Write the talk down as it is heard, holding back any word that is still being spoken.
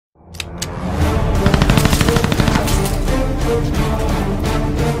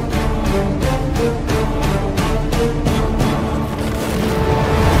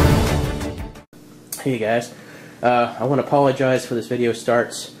Hey guys, I want to apologize for this video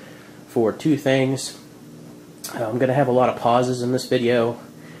starts for two things. I'm going to have a lot of pauses in this video,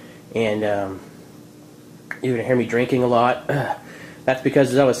 and you're going to hear me drinking a lot. That's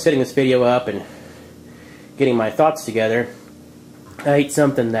because as I was setting this video up and getting my thoughts together, I ate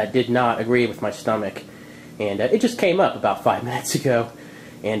something that did not agree with my stomach, and it just came up about 5 minutes ago.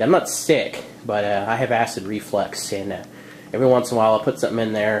 And I'm not sick, but I have acid reflux, and every once in a while I'll put something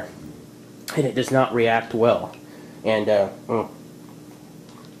in there and it does not react well. And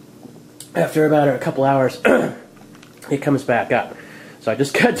after about a couple hours it comes back up. So I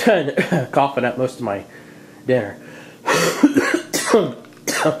just got done coughing up most of my dinner. So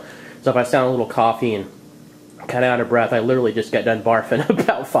if I sound a little coughy and kind of out of breath, I literally just got done barfing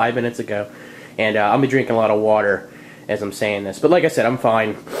about 5 minutes ago. And I'll be drinking a lot of water as I'm saying this. But like I said, I'm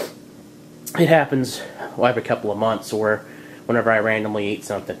fine. It happens every couple of months or whenever I randomly eat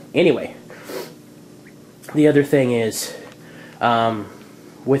something. Anyway, the other thing is,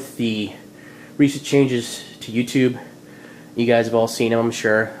 with the recent changes to YouTube, you guys have all seen them, I'm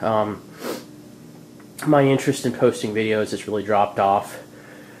sure. My interest in posting videos has really dropped off.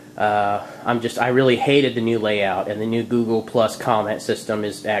 I really hated the new layout, and the new Google Plus comment system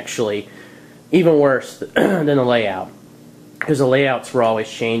is actually even worse than the layout, because the layouts were always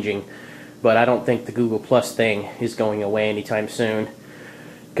changing. But I don't think the Google Plus thing is going away anytime soon.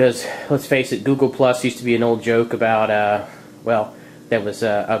 Because, let's face it, Google Plus used to be an old joke about, well, that was,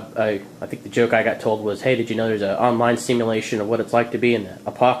 I think the joke I got told was, hey, did you know there's an online simulation of what it's like to be in the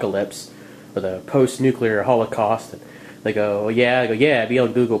apocalypse, or the post-nuclear holocaust? And they go, yeah, I go, yeah, be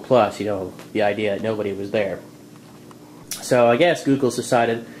on Google Plus, you know, the idea that nobody was there. So I guess Google's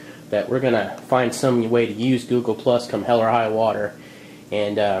decided that we're going to find some way to use Google Plus come hell or high water.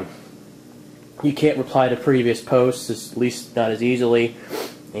 And you can't reply to previous posts, at least not as easily,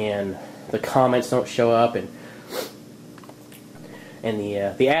 and the comments don't show up, and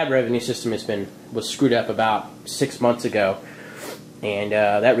the ad revenue system was screwed up about 6 months ago, and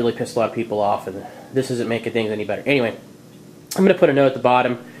that really pissed a lot of people off, and this isn't making things any better. Anyway, I'm going to put a note at the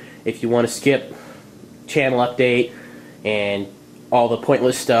bottom if you want to skip channel update and all the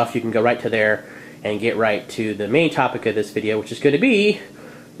pointless stuff. You can go right to there and get right to the main topic of this video, which is going to be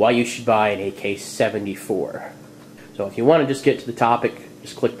why you should buy an AK-74. So if you want to just get to the topic,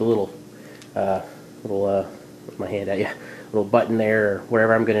 just click the little with my hand at you, little button there, or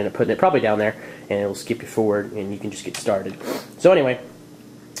wherever I'm going to end up putting it, probably down there, and it'll skip you forward, and you can just get started. So anyway,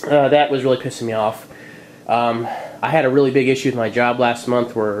 that was really pissing me off. I had a really big issue with my job last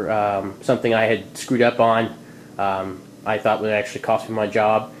month where something I had screwed up on, I thought would actually cost me my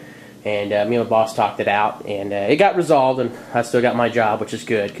job. And me and my boss talked it out, and it got resolved, and I still got my job, which is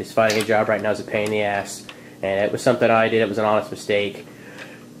good, because finding a job right now is a pain in the ass. And it was something I did. It was an honest mistake.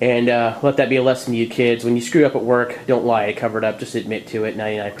 And let that be a lesson to you kids. When you screw up at work, don't lie, cover it up, just admit to it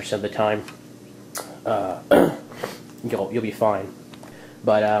 99% of the time. You'll be fine.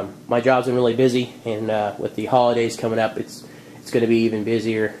 But my job's been really busy, and with the holidays coming up, it's going to be even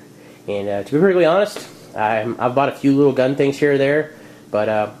busier. And to be perfectly honest, I've bought a few little gun things here or there. But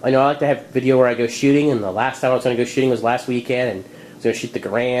I know I like to have a video where I go shooting, and the last time I was going to go shooting was last weekend, and I was going to shoot the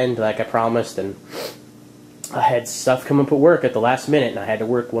Grand like I promised, and I had stuff come up at work at the last minute, and I had to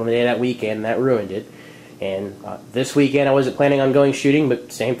work one day that weekend, and that ruined it. And this weekend I wasn't planning on going shooting,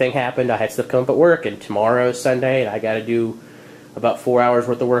 but same thing happened. I had stuff come up at work, and tomorrow is Sunday, and I got to do about 4 hours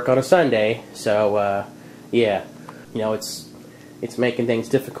worth of work on a Sunday. So yeah, you know, it's making things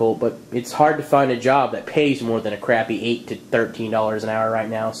difficult, but it's hard to find a job that pays more than a crappy $8 to $13 an hour right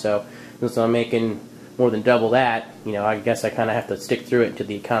now. So since I'm making more than double that, you know, I guess I kind of have to stick through it until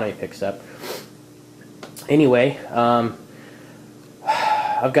the economy picks up. Anyway, I've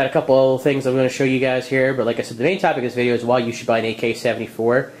got a couple of things I'm going to show you guys here, but like I said, the main topic of this video is why you should buy an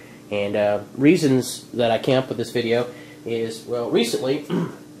AK-74. And reasons that I came up with this video is, well, recently,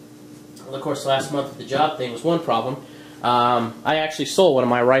 well, of course, last month the job thing was one problem. I actually sold one of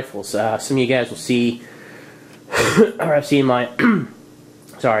my rifles. Some of you guys will see, or have seen my,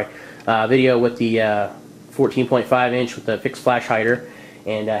 video with the 14.5 inch with the fixed flash hider.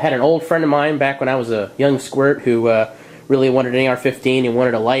 And I had an old friend of mine back when I was a young squirt who really wanted an AR-15 and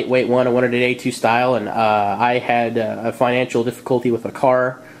wanted a lightweight one. I wanted an A2 style, and I had a financial difficulty with a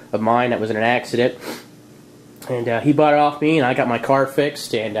car of mine that was in an accident. And he bought it off me, and I got my car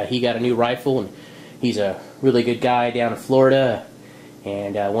fixed, and he got a new rifle, and he's a really good guy down in Florida,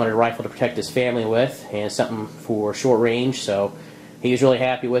 and wanted a rifle to protect his family with, and something for short range, so he was really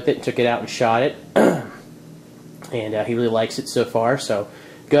happy with it, and took it out and shot it. And he really likes it so far, so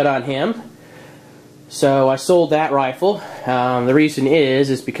good on him. So I sold that rifle. The reason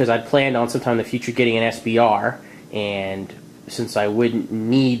is because I'd planned on sometime in the future getting an SBR, and since I wouldn't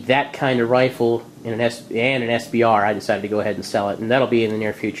need that kind of rifle in an SBR, I decided to go ahead and sell it, and that'll be in the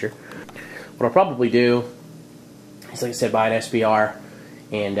near future. What I'll probably do is, like I said, buy an SBR,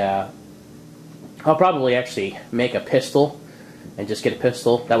 and I'll probably actually make a pistol and just get a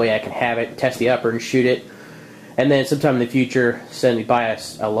pistol. That way I can have it, test the upper, and shoot it. And then sometime in the future, buy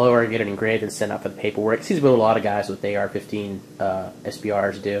a lower, get it engraved, and send out for the paperwork. It seems to be what a lot of guys with AR-15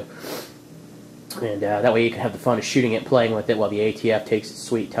 SBRs do. And that way you can have the fun of shooting it, playing with it, while the ATF takes its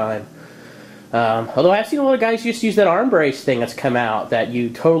sweet time. Although I've seen a lot of guys just use that arm brace thing that's come out that you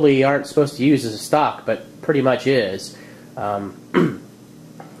totally aren't supposed to use as a stock, but pretty much is. So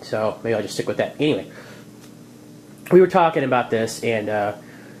maybe I'll just stick with that. Anyway, we were talking about this, and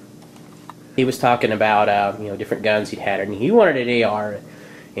he was talking about different guns he'd had, and he wanted an AR,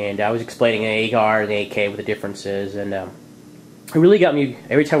 and I was explaining an AR and an AK with the differences, and it really got me.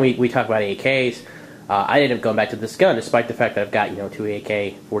 Every time we talk about AKs, I ended up going back to this gun, despite the fact that I've got 2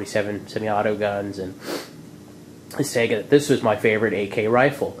 AK-47 semi-auto guns, and I say that this was my favorite AK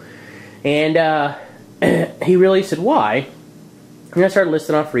rifle. And he really said why, and I started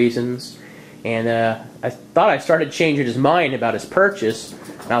listing off reasons, and I thought I started changing his mind about his purchase.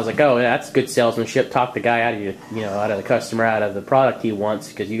 And I was like, oh, that's good salesmanship. Talk the guy out of you, out of the customer, out of the product he wants,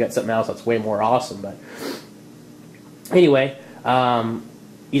 because you got something else that's way more awesome. But anyway, I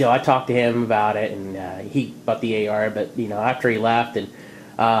talked to him about it, and he bought the AR. But after he left, and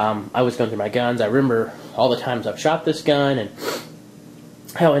I was going through my guns, I remember all the times I've shot this gun and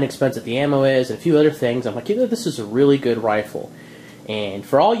how inexpensive the ammo is, and a few other things. I'm like, this is a really good rifle. And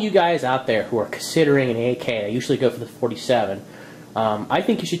for all you guys out there who are considering an AK, I usually go for the 47. I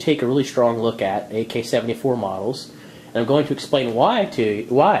think you should take a really strong look at AK-74 models, and I'm going to explain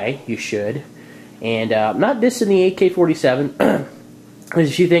why you should. And not dissing the AK-47. There's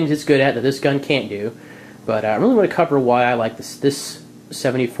a few things it's good at that this gun can't do, but I really want to cover why I like this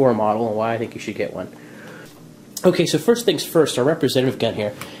 74 model and why I think you should get one. Okay, so first things first, our representative gun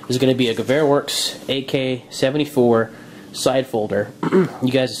here is going to be a GewehrWorks AK-74 side folder.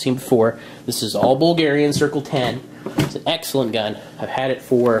 You guys have seen before. This is all Bulgarian Circle 10. It's an excellent gun. I've had it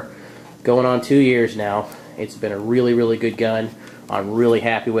for going on 2 years now. It's been a really, really good gun. I'm really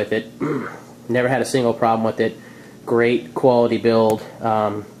happy with it. Never had a single problem with it. Great quality build.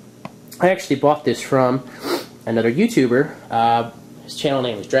 I actually bought this from another YouTuber. His channel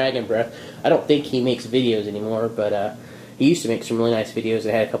name is Dragon Breath. I don't think he makes videos anymore, but he used to make some really nice videos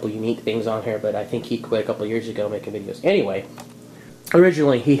that had a couple unique things on here, but I think he quit a couple years ago making videos. Anyway,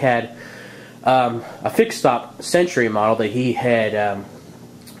 originally he had a fixed stop Century model that he had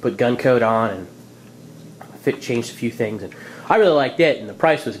put gun code on and changed a few things, and I really liked it, and the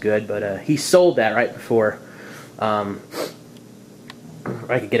price was good, but he sold that right before I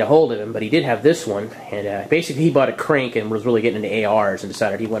could get a hold of him. But he did have this one, and basically he bought a crank and was really getting into ARs and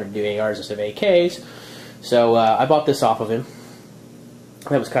decided he wanted to do ARs instead of AKs. So I bought this off of him.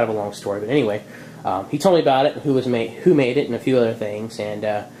 That was kind of a long story, but anyway, he told me about it, who made it, and a few other things, and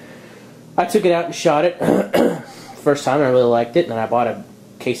I took it out and shot it. First time, I really liked it, and then I bought a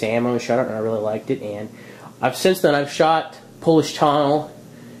case of ammo and shot it, and I really liked it. And since then I've shot Polish Tunnel,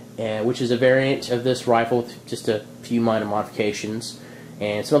 which is a variant of this rifle with just a few minor modifications,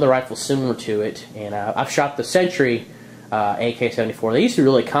 and some other rifles similar to it. And I've shot the Century AK-74. They used to be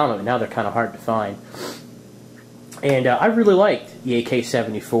really common, but now they're kind of hard to find. And I really liked the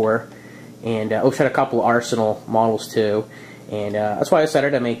AK-74, and I've shot a couple of Arsenal models too. And that's why I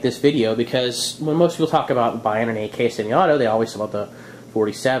decided to make this video, because when most people talk about buying an AK semi-auto, they always talk about the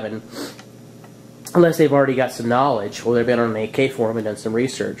 47, unless they've already got some knowledge, or they've been on an AK forum and done some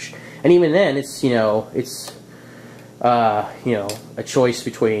research. And even then, it's a choice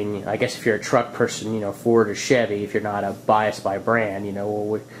between, I guess, if you're a truck person, Ford or Chevy. If you're not a biased by brand,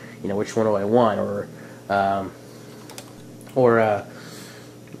 which one do I want,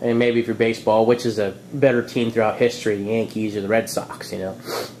 and maybe if you're baseball, which is a better team throughout history, the Yankees or the Red Sox, I don't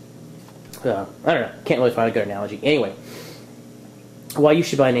know. Can't really find a good analogy. Anyway, why you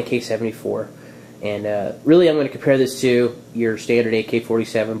should buy an AK-74. And really I'm going to compare this to your standard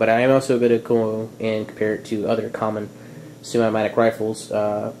AK-47, but I am also going to go and compare it to other common semi-automatic rifles.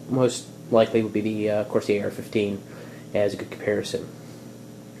 Most likely would be, of course, the AR-15 as a good comparison.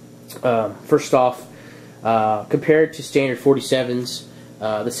 First off, compared to standard 47s,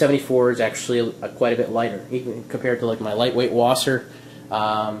 the 74 is actually quite a bit lighter, even compared to like my lightweight Wasser.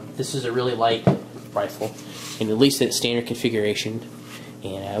 This is a really light rifle, and at least in its standard configuration.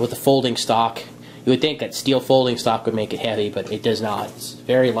 And with the folding stock, you would think that steel folding stock would make it heavy, but it does not. It's a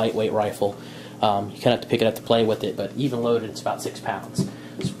very lightweight rifle. You kind of have to pick it up to play with it, but even loaded, it's about 6 pounds.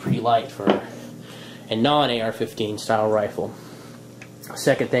 It's pretty light for a non-AR-15 style rifle.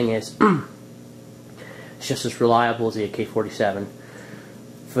 Second thing is, it's just as reliable as the AK-47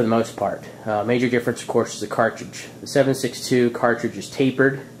 for the most part. Major difference, of course, is the cartridge. The 7.62 cartridge is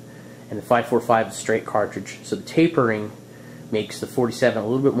tapered, and the 5.45 is straight cartridge. So the tapering makes the 47 a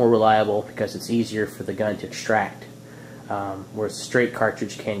little bit more reliable because it's easier for the gun to extract, whereas the straight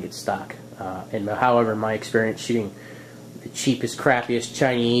cartridge can get stuck. And however, in my experience shooting the cheapest, crappiest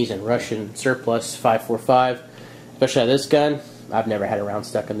Chinese and Russian surplus 5.45, especially this gun, I've never had a round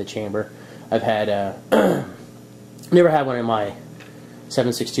stuck in the chamber. I've had never had one in my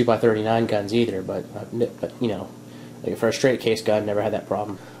 7.62 by 39 guns either, but you know, like for a straight case gun, never had that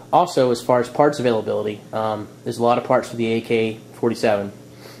problem. Also, as far as parts availability, there's a lot of parts for the AK-47,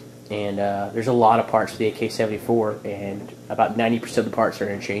 and there's a lot of parts for the AK-74, and about 90% of the parts are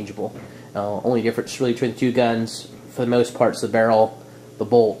interchangeable. Only difference really between the two guns, for the most part, is the barrel, the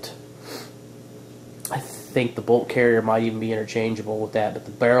bolt. I think the bolt carrier might even be interchangeable with that, but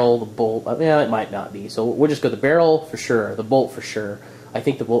the barrel, the bolt, yeah, it might not be. So we'll just go the barrel for sure, the bolt for sure. I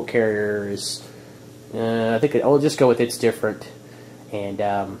think the bolt carrier is, I think I'll just go with it's different. And,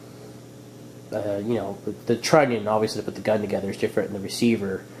 you know, the trunnion, obviously, to put the gun together is different, and the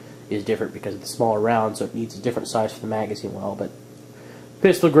receiver is different because of the smaller round, so it needs a different size for the magazine well. But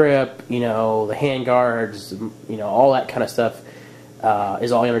pistol grip, you know, the hand guards, you know, all that kind of stuff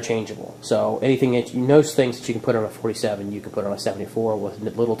is all interchangeable. So anything that those things that you can put on a 47, you can put on a 74 with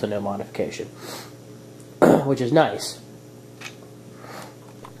little to no modification, which is nice.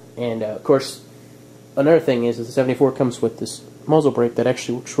 And of course, another thing is that the 74 comes with this muzzle brake that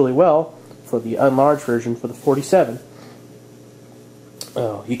actually works really well for the unlarged version for the 47.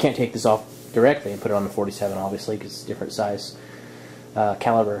 Oh, you can't take this off directly and put it on the 47, obviously, because it's a different size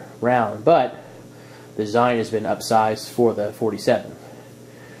caliber round, but the design has been upsized for the 47.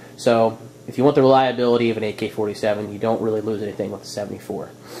 So if you want the reliability of an AK-47, you don't really lose anything with the 74.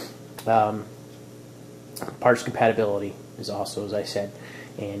 Parts compatibility is also, as I said,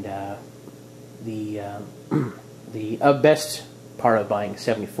 and the best part of buying a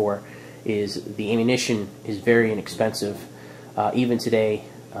 74 is the ammunition is very inexpensive, even today.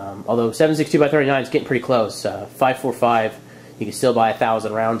 Although 7.62 by 39 is getting pretty close. 5.45, you can still buy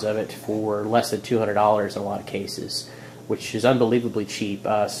 1,000 rounds of it for less than $200 in a lot of cases, which is unbelievably cheap.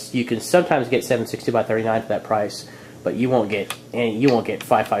 You can sometimes get 7.62 by 39 for that price, but you won't get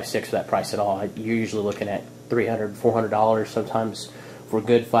 5.56 for that price at all. You're usually looking at $300, $400 sometimes for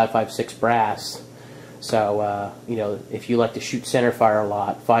good 5.56 brass. So, you know, if you like to shoot center fire a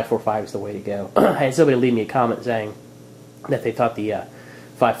lot, 5.45 is the way to go. I had somebody leave me a comment saying that they thought the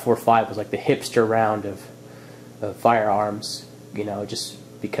 5.45 was like the hipster round of firearms, you know, just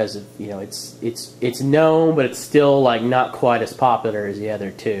because of, you know, it's known, but it's still like not quite as popular as the other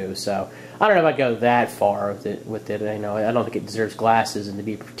two. So I don't know if I'd go that far with it. You know, I don't think it deserves glasses and to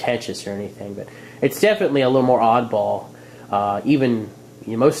be pretentious or anything, but it's definitely a little more oddball. Even,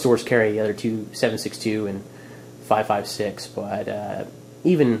 you know, most stores carry the other two, 7.62 and 5.56, but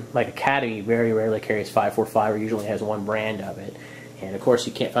even like Academy very rarely carries 5.45, or usually has one brand of it. And of course,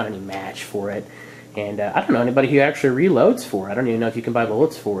 you can't find any match for it. And I don't know anybody who actually reloads for it. I don't even know if you can buy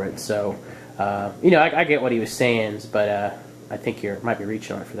bullets for it. So, you know, I get what he was saying, but I think you might be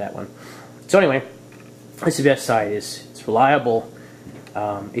reaching on it for that one. So anyway, this is the best side. It's reliable.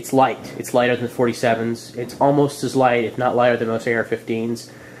 It's light. It's lighter than the 47s. It's almost as light, if not lighter, than most AR-15s.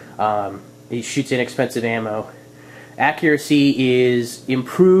 It shoots inexpensive ammo. Accuracy is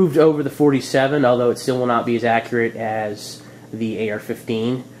improved over the 47, although it still will not be as accurate as the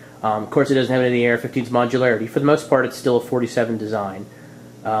AR-15. Of course, it doesn't have any of the AR-15's modularity. For the most part, it's still a 47 design.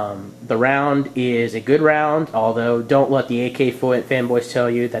 The round is a good round, although don't let the AK fanboys tell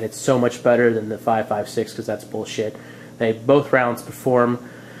you that it's so much better than the 5.56, because that's bullshit. Both rounds perform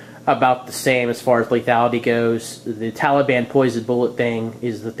about the same as far as lethality goes. The Taliban poison bullet thing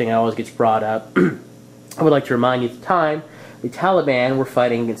is the thing that always gets brought up. I would like to remind you at the time, the Taliban were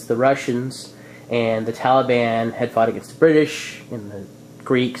fighting against the Russians, and the Taliban had fought against the British and the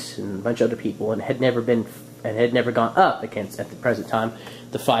Greeks and a bunch of other people, and had never gone up against, at the present time,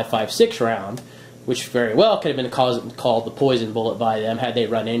 the 5.56 round, which very well could have been called the poison bullet by them had they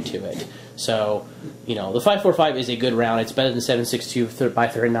run into it. So, you know, the 5.45 is a good round. It's better than 7.62 by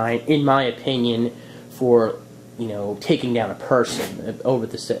 39, in my opinion, for, you know, taking down a person over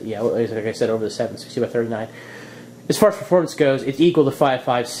the like I said, over the 7.62 by 39. As far as performance goes, it's equal to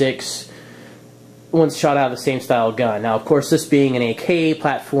 5.56 once shot out of the same style gun. Now, of course, this being an AK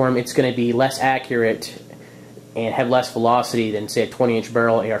platform, it's going to be less accurate and have less velocity than, say, a 20-inch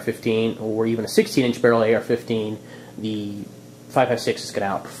barrel AR-15 or even a 16-inch barrel AR-15, the 5.56 is going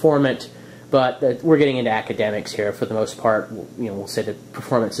to outperform it. But we're getting into academics here. For the most part, we'll say the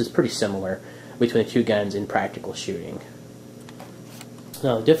performance is pretty similar between the two guns in practical shooting.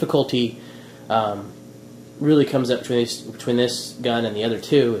 Now, the difficulty really comes up between this gun and the other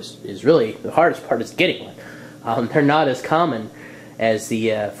two is really the hardest part is getting one. They're not as common as the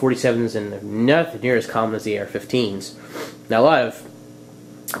 47s and not near as common as the AR-15s. Now, a lot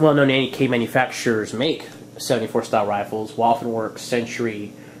of well-known AK manufacturers make 74 style rifles. Waffen Works,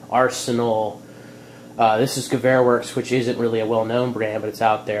 Century, Arsenal. This is Gewehr Works, which isn't really a well-known brand, but it's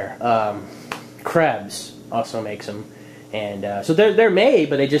out there. Krebs also makes them, and so they're made,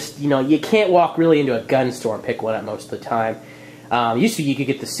 but they just you can't walk really into a gun store and pick one up most of the time. Used to be you could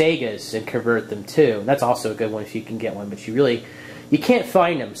get the Segas and convert them too. That's also a good one if you can get one, but you can't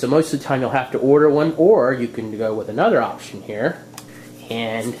find them. So most of the time you'll have to order one, or you can go with another option here,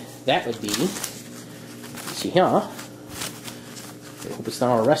 and that would be, let's see here. I hope it's not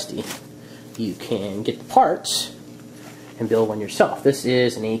all rusty. You can get the parts and build one yourself. This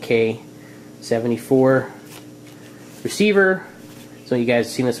is an AK-74 receiver. Some of you guys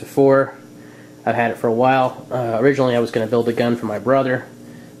have seen this before. I've had it for a while. Originally I was going to build a gun for my brother,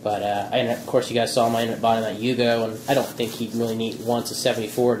 but of course you guys saw him. I ended up buying that Yugo, and I don't think he really needs a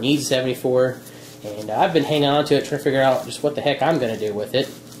 74, needs a 74, and I've been hanging on to it, trying to figure out just what the heck I'm going to do with it.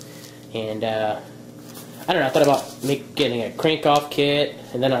 And I don't know, I thought about getting a crank-off kit,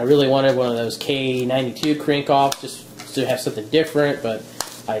 and then I really wanted one of those K-92 crank-offs just to have something different, but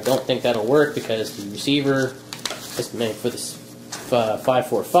I don't think that'll work because the receiver is made for this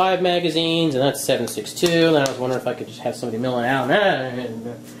 5.45 magazines, and that's 7.62, and I was wondering if I could just have somebody milling out,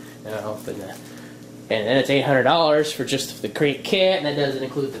 and then it's $800 for just the crank kit, and that doesn't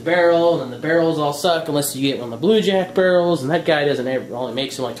include the barrel, and then the barrels all suck unless you get one of the Blue Jack barrels, and that guy only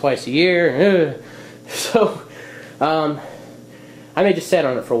makes them like twice a year. So, I may just sit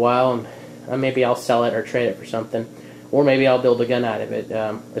on it for a while, and maybe I'll sell it or trade it for something, or maybe I'll build a gun out of it.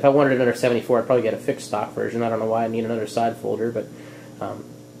 If I wanted another 74, I'd probably get a fixed stock version. I don't know why I need another side folder, but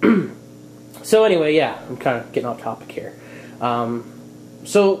so anyway, yeah, I'm kind of getting off topic here.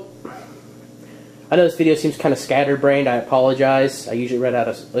 So I know this video seems kind of scatterbrained. I apologize. I usually read out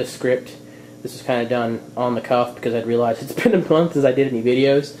a script. This is kind of done on the cuff because I'd realized it's been a month since I did any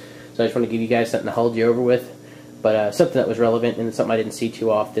videos. So I just want to give you guys something to hold you over with. But something that was relevant and something I didn't see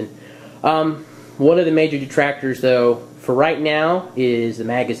too often. One of the major detractors, though, for right now is the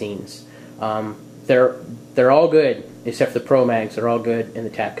magazines. They're all good, except for the Pro Mags. They're all good in the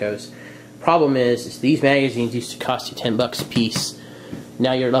Tapcos. Problem is these magazines used to cost you $10 a piece.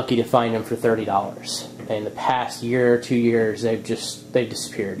 Now you're lucky to find them for $30. In the past year or 2 years, they've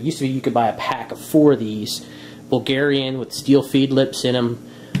disappeared. It used to be you could buy a pack of 4 of these, Bulgarian with steel feed lips in them.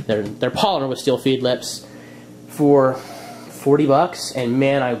 They're polymer with steel feed lips for $40, and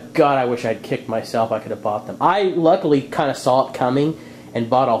man, I wish I'd kicked myself. I could have bought them. I luckily kind of saw it coming and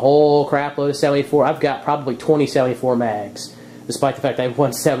bought a whole crap load of 74. I've got probably 20 74 mags, despite the fact I have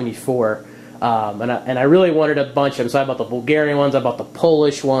one 74. And I really wanted a bunch of them, so I bought the Bulgarian ones, I bought the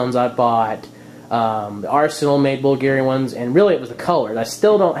Polish ones, I bought the Arsenal made Bulgarian ones, and really it was the colors. I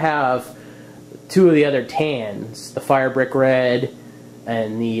still don't have 2 of the other tans, the Fire Brick Red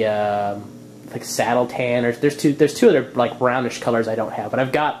and the like Saddle Tan. There's two other like brownish colors I don't have, but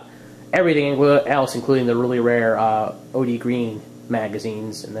I've got everything else, including the really rare OD Green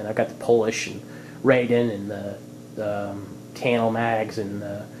magazines, and then I've got the Polish and Raiden and the Tannel mags and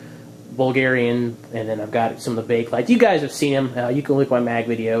the Bulgarian, and then I've got some of the Bakelite. You guys have seen them. You can look at my mag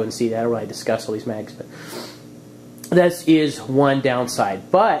video and see that where I discuss all these mags. But that is one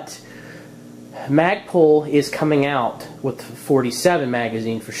downside. But Magpul is coming out with the 47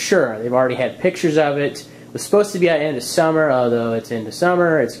 magazine for sure. They've already had pictures of it. It was supposed to be at the end of summer, although it's into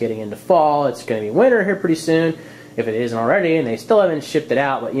summer, it's getting into fall, it's going to be winter here pretty soon, if it isn't already, and they still haven't shipped it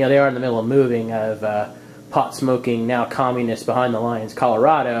out, but they are in the middle of moving of pot-smoking, now communist behind the lines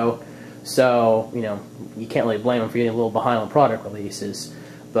Colorado, so, you can't really blame them for getting a little behind on product releases.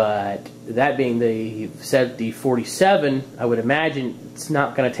 But that being the 47, I would imagine it's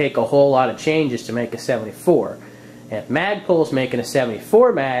not going to take a whole lot of changes to make a 74. And if Magpul's making a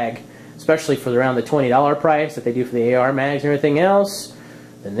 74 mag, especially for around the $20 price that they do for the AR mags and everything else,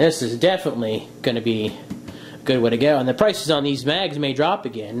 then this is definitely going to be a good way to go. And the prices on these mags may drop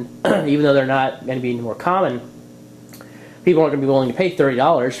again, even though they're not going to be more common. People aren't going to be willing to pay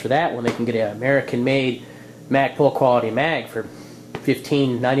 $30 for that when they can get an American-made Magpul quality mag for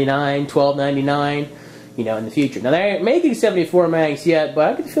 $15.99, $12.99, in the future. Now, they aren't making 74 mags yet,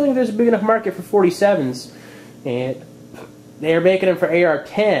 but I get the feeling there's a big enough market for 47s and they're making them for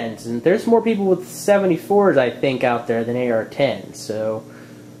AR-10s, and there's more people with 74s, I think, out there than AR-10s. So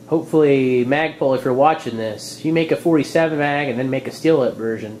hopefully, Magpul, if you're watching this, if you make a 47 mag and then make a steel-lip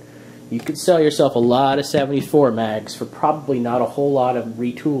version, you could sell yourself a lot of 74 mags for probably not a whole lot of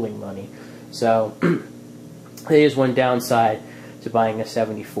retooling money. So there is one downside to buying a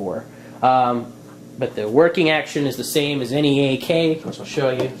 74. But the working action is the same as any AK, which I'll show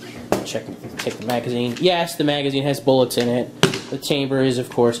you. Check the magazine. Yes, the magazine has bullets in it. The chamber is, of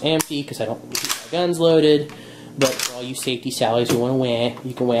course, empty because I don't keep my guns loaded. But for all you safety sallies who want to wear,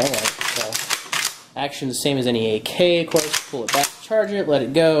 you can wear it. So, action is the same as any AK, of course. Pull it back, charge it, let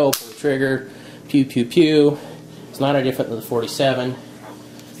it go, pull the trigger, pew, pew, pew. It's not any different than the 47.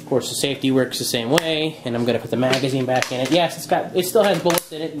 Of course, the safety works the same way, and I'm going to put the magazine back in it. Yes, it still has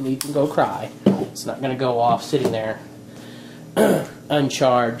bullets in it, and you can go cry. It's not going to go off sitting there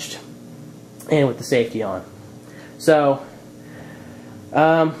uncharged and with the safety on. So,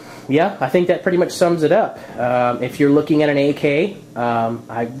 yeah, I think that pretty much sums it up. If you're looking at an AK,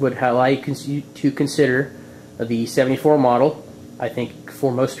 I would like you to consider the 74 model. I think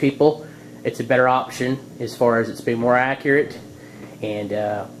for most people, it's a better option as far as it's being more accurate.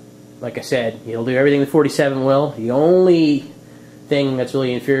 And like I said, it'll do everything the 47 will. The only thing that's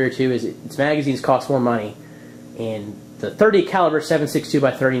really inferior to is its magazines cost more money. And the 30 caliber 7.62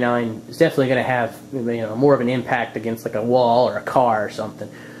 by 39 is definitely going to have, you know, more of an impact against like a wall or a car or something.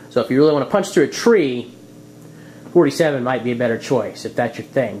 So if you really want to punch through a tree, 47 might be a better choice if that's your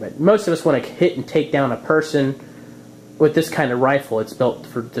thing. But most of us want to hit and take down a person with this kind of rifle. It's built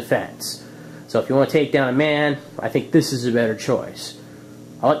for defense. So if you want to take down a man, I think this is a better choice.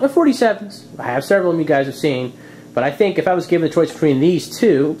 I like my 47s. I have several of them you guys have seen. But I think if I was given the choice between these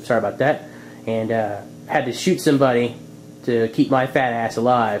two, sorry about that, and had to shoot somebody to keep my fat ass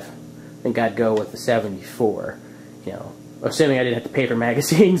alive, I think I'd go with the 74. You know, assuming I didn't have to pay for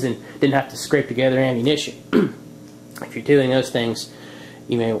magazines and didn't have to scrape together ammunition. If you're doing those things,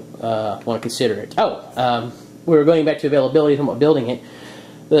 you may want to consider it. Oh, we were going back to availability, talking about building it.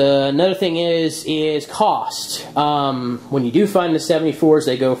 Another thing is cost. When you do find the 74s,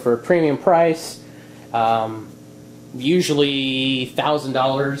 they go for a premium price. Usually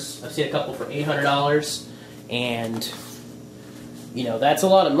 $1,000. I've seen a couple for $800, and you know that's a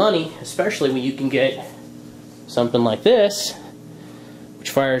lot of money, especially when you can get something like this,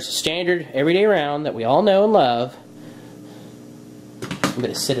 which fires a standard everyday round that we all know and love. I'm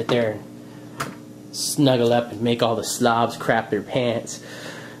going to sit it there and snuggle up and make all the slobs crap their pants.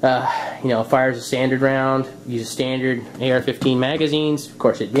 You know, fires a standard round, uses standard AR-15 magazines. Of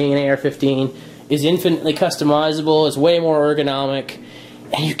course, it being an AR-15 is infinitely customizable, it's way more ergonomic,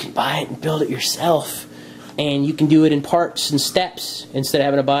 and you can buy it and build it yourself. And you can do it in parts and steps instead of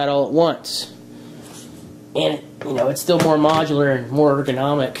having to buy it all at once. And, you know, it's still more modular and more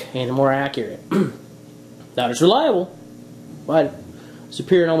ergonomic and more accurate. Not as reliable, but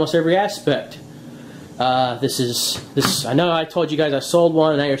superior in almost every aspect. I know I told you guys I sold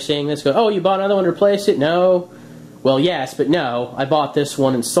one, and now you're saying this. Go, oh, you bought another one to replace it? No. Well, yes, but no. I bought this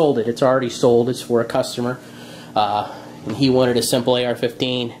one and sold it. It's already sold. It's for a customer. And he wanted a simple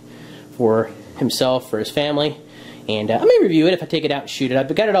AR-15 for himself, for his family. And I may review it if I take it out and shoot it.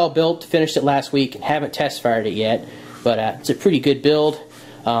 I've got it all built, finished it last week, and haven't test fired it yet. But it's a pretty good build.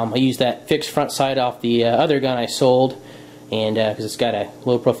 I used that fixed front sight off the other gun I sold, and because it's got a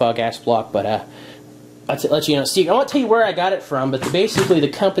low-profile gas block. But I'll let you know. See, I won't tell you where I got it from, but basically the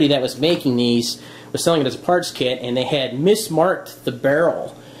company that was making these was selling it as a parts kit, and they had mismarked the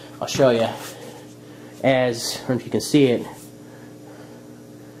barrel. I'll show you. I don't know if you can see it.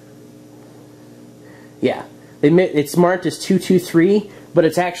 Yeah. It's marked as 223, but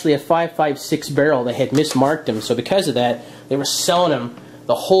it's actually a 5.56 barrel. They had mismarked them, so because of that, they were selling them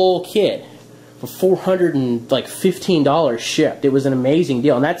the whole kit for $415 shipped. It was an amazing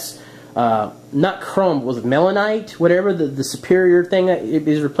deal, and that's not chrome. Was it melanite? Whatever the superior thing that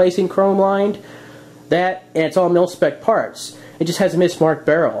is replacing chrome lined. That, and it's all mil-spec parts. It just has a mismarked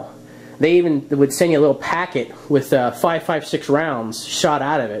barrel. They even would send you a little packet with 5.56 rounds shot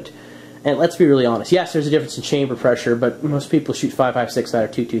out of it. And let's be really honest. Yes, there's a difference in chamber pressure, but most people shoot 5.56 out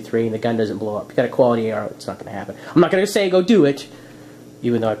of 223 and the gun doesn't blow up. You got a quality AR, it's not going to happen. I'm not going to say go do it,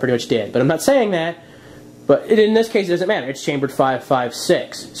 even though I pretty much did. But I'm not saying that. But in this case, it doesn't matter. It's chambered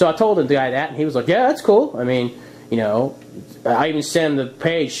 5.56. So I told the guy that, and he was like, yeah, that's cool. I mean, you know, I even sent him the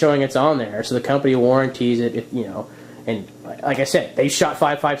page showing it's on there. So the company warranties it, you know. And like I said, they shot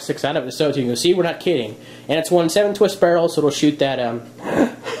 5.56 out of it. So you can see, we're not kidding. And it's 1.7 twist barrel, so it'll shoot that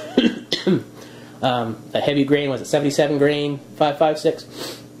that heavy grain, was it 77 grain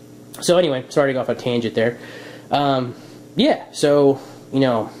 5.56? So anyway, sorry to go off a tangent there. Yeah, so, you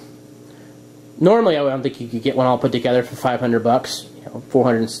know, normally I don't think you could get one all put together for $500, you know,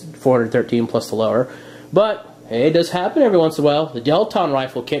 413 plus the lower. But hey, it does happen every once in a while. The Delton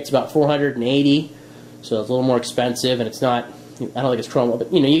rifle kit's about 480, so it's a little more expensive, and it's not, I don't think it's chrome,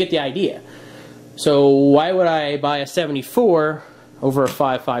 but you know, you get the idea. So why would I buy a 74 over a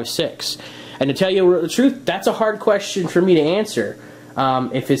 5.56? And to tell you the truth, that's a hard question for me to answer.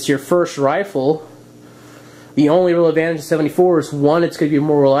 If it's your first rifle, the only real advantage of 74 is, one, it's going to be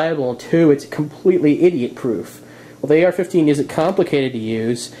more reliable, and two, it's completely idiot-proof. Well, the AR-15 isn't complicated to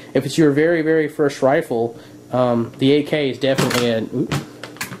use. If it's your very, very first rifle, the AK is definitely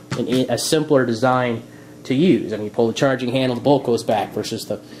a simpler design to use. I mean, you pull the charging handle, the bolt goes back, versus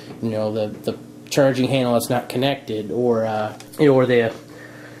the, you know, the charging handle that's not connected, or you know, or the,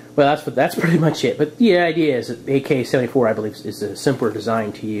 well, that's pretty much it. But the idea is that AK-74, I believe, is a simpler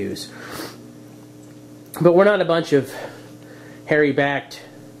design to use. But we're not a bunch of hairy-backed,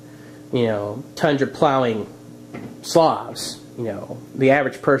 you know, tundra plowing Slavs. You know, the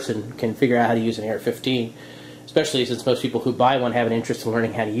average person can figure out how to use an AR-15, especially since most people who buy one have an interest in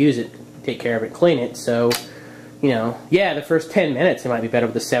learning how to use it, take care of it, clean it. So, you know, yeah, the first 10 minutes it might be better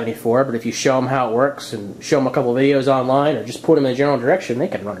with the 74, but if you show them how it works and show them a couple of videos online, or just put them in a general direction, they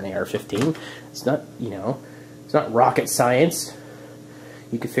can run an AR-15. It's not, you know, it's not rocket science.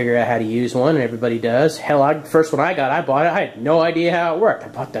 You can figure out how to use one, and everybody does. Hell, the first one I got, I bought it, I had no idea how it worked. I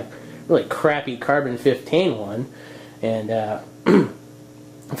bought the really crappy carbon 15 one, and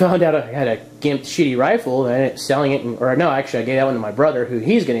found out I had a gimped shitty rifle, and I ended up selling it, or no, actually I gave that one to my brother, who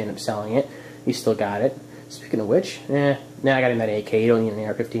he's going to end up selling it. He still got it. Speaking of which, now I got him that AK, you don't need an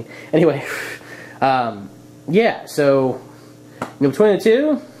AR-15. Anyway, yeah, so, you know, between the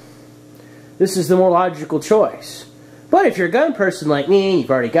two, this is the more logical choice. But if you're a gun person like me, and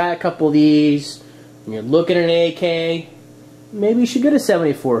you've already got a couple of these, and you're looking at an AK, maybe you should get a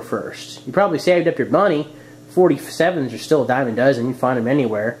 74 first. You probably saved up your money. 47s are still a dime a dozen. You can find them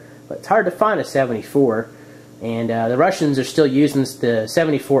anywhere. But it's hard to find a 74. And the Russians are still using the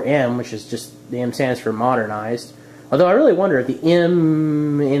 74M, which is just, the M stands for modernized. Although I really wonder if the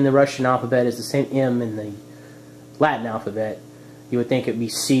M in the Russian alphabet is the same M in the Latin alphabet. You would think it would be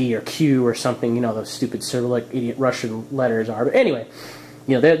C or Q or something, you know, those stupid Cyrillic idiot Russian letters are. But anyway,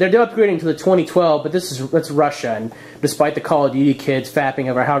 you know, they're upgrading to the 2012, but that's Russia, and despite the Call of Duty kids fapping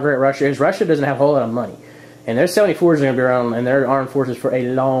over how great Russia is, Russia doesn't have a whole lot of money. And their 74s are going to be around in their armed forces for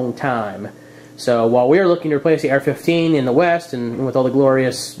a long time. So while we're looking to replace the AR-15 in the West, and with all the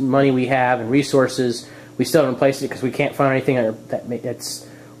glorious money we have and resources, we still haven't replaced it because we can't find anything that's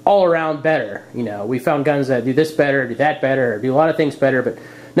all around better. You know, we found guns that do this better, do that better, or do a lot of things better, but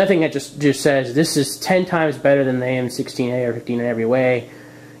nothing that just says this is 10 times better than the M16A or 15 in every way,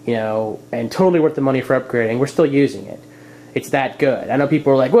 you know, and totally worth the money for upgrading. We're still using it. It's that good. I know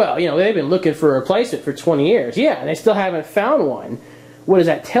people are like, well, you know, they've been looking for a replacement for 20 years. Yeah, and they still haven't found one. What does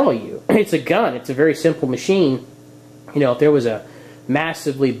that tell you? It's a gun. It's a very simple machine. You know, if there was a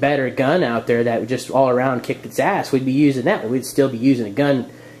massively better gun out there that just all around kicked its ass, we'd be using that. We'd still be using a gun,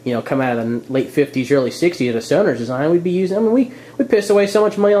 you know, come out of the late 50s, early 60s of the Stoner's design. We'd be using, I mean, we piss away so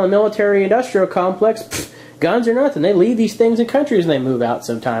much money on the military-industrial complex. Pfft, guns are nothing. They leave these things in countries and they move out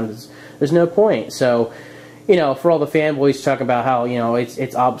sometimes. There's no point. So, you know, for all the fanboys talking about how, you know,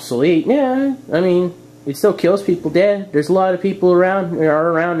 it's obsolete, yeah, I mean, it still kills people dead. There's a lot of people around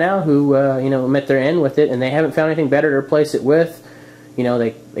now who, you know, met their end with it, and they haven't found anything better to replace it with. You know,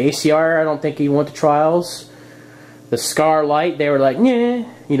 the ACR, I don't think he went to trials. The Scar Light, they were like, nah.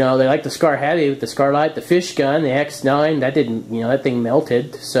 You know, they like the Scar Heavy with the Scar Light, the fish gun, the X9, that didn't, you know, that thing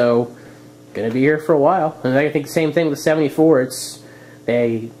melted. So, gonna be here for a while. And I think the same thing with the 74. It's,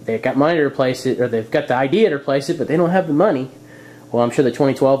 they've got money to replace it, or they've got the idea to replace it, but they don't have the money. Well, I'm sure the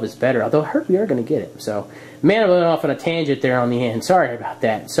 2012 is better, although I heard we are going to get it. So, man, I went off on a tangent there on the end. Sorry about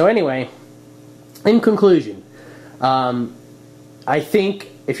that. So anyway, in conclusion, I think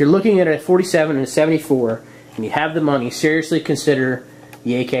if you're looking at a 47 and a 74, and you have the money, seriously consider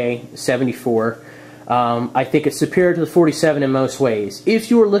the AK-74. I think it's superior to the 47 in most ways. If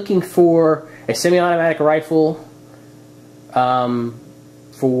you are looking for a semi-automatic rifle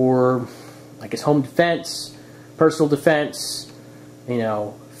for, I guess, home defense, personal defense, you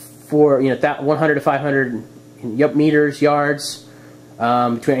know, for, you know, that 100 to 500 meters, yards,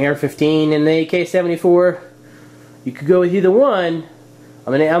 between AR-15 and the AK-74, you could go with either one. I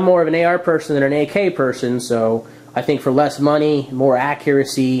mean, I'm more of an AR person than an AK person, so I think for less money, more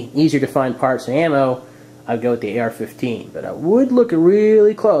accuracy, easier to find parts and ammo, I'd go with the AR-15. But I would look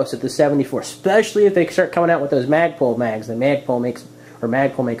really close at the 74, especially if they start coming out with those Magpul mags that Magpul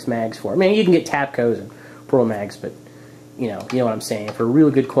makes mags for. I mean, you can get Tapcos and Pro Mags, but you know what I'm saying, for a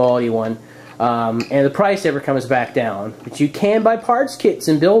really good quality one. And the price never comes back down. But you can buy parts kits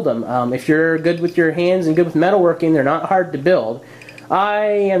and build them. If you're good with your hands and good with metalworking, they're not hard to build. I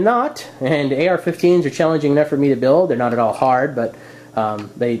am not, and AR-15s are challenging enough for me to build. They're not at all hard, but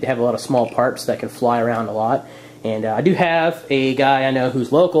they have a lot of small parts that can fly around a lot. And I do have a guy I know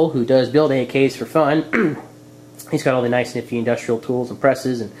who's local who does build AKs for fun. He's got all the nice nifty industrial tools and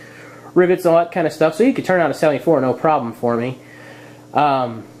presses and rivets and all that kind of stuff, so he could turn out a 74 no problem for me.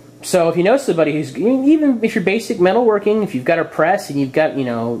 So if you know somebody who's, even if you're basic metalworking, if you've got a press and you've got, you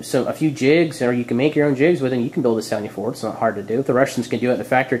know, a few jigs, or you can make your own jigs with it, you can build a 74. It's not hard to do. If the Russians can do it, the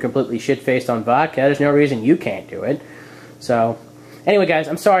factory completely shit-faced on vodka, there's no reason you can't do it. So anyway, guys,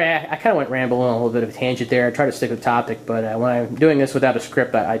 I'm sorry, I kind of went rambling on a little bit of a tangent there. I try to stick with the topic, but when I'm doing this without a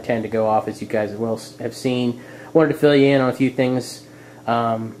script, I tend to go off, as you guys well have seen. I wanted to fill you in on a few things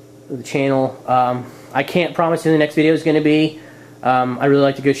with the channel. I can't promise when the next video is going to be. I really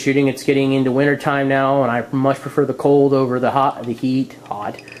like to go shooting. It's getting into winter time now, and I much prefer the cold over the heat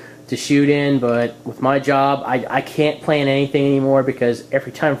to shoot in. But with my job, I can't plan anything anymore, because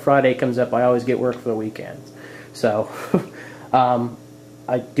every time Friday comes up, I always get work for the weekends. So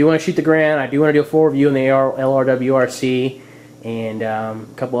I do want to shoot the Grand. I do want to do a full review on the LRWRC and a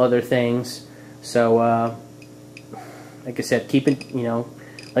couple other things. So like I said, keep it, you know.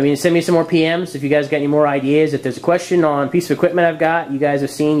 Send me some more PMs if you guys got any more ideas. If there's a question on a piece of equipment I've got, you guys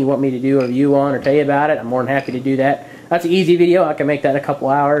have seen, you want me to do a review on or tell you about it, I'm more than happy to do that. That's an easy video. I can make that in a couple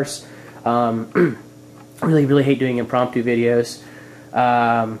hours. I really hate doing impromptu videos.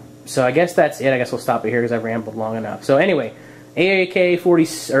 So I guess that's it. I guess we'll stop it here because I've rambled long enough. So anyway,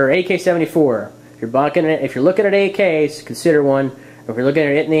 AK-40 or AK-74. If you're looking at AKs, consider one. If you're looking at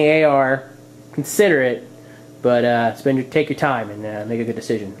it in the AR, consider it. But take your time and make a good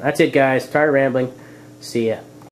decision. That's it, guys. Tired of rambling. See ya.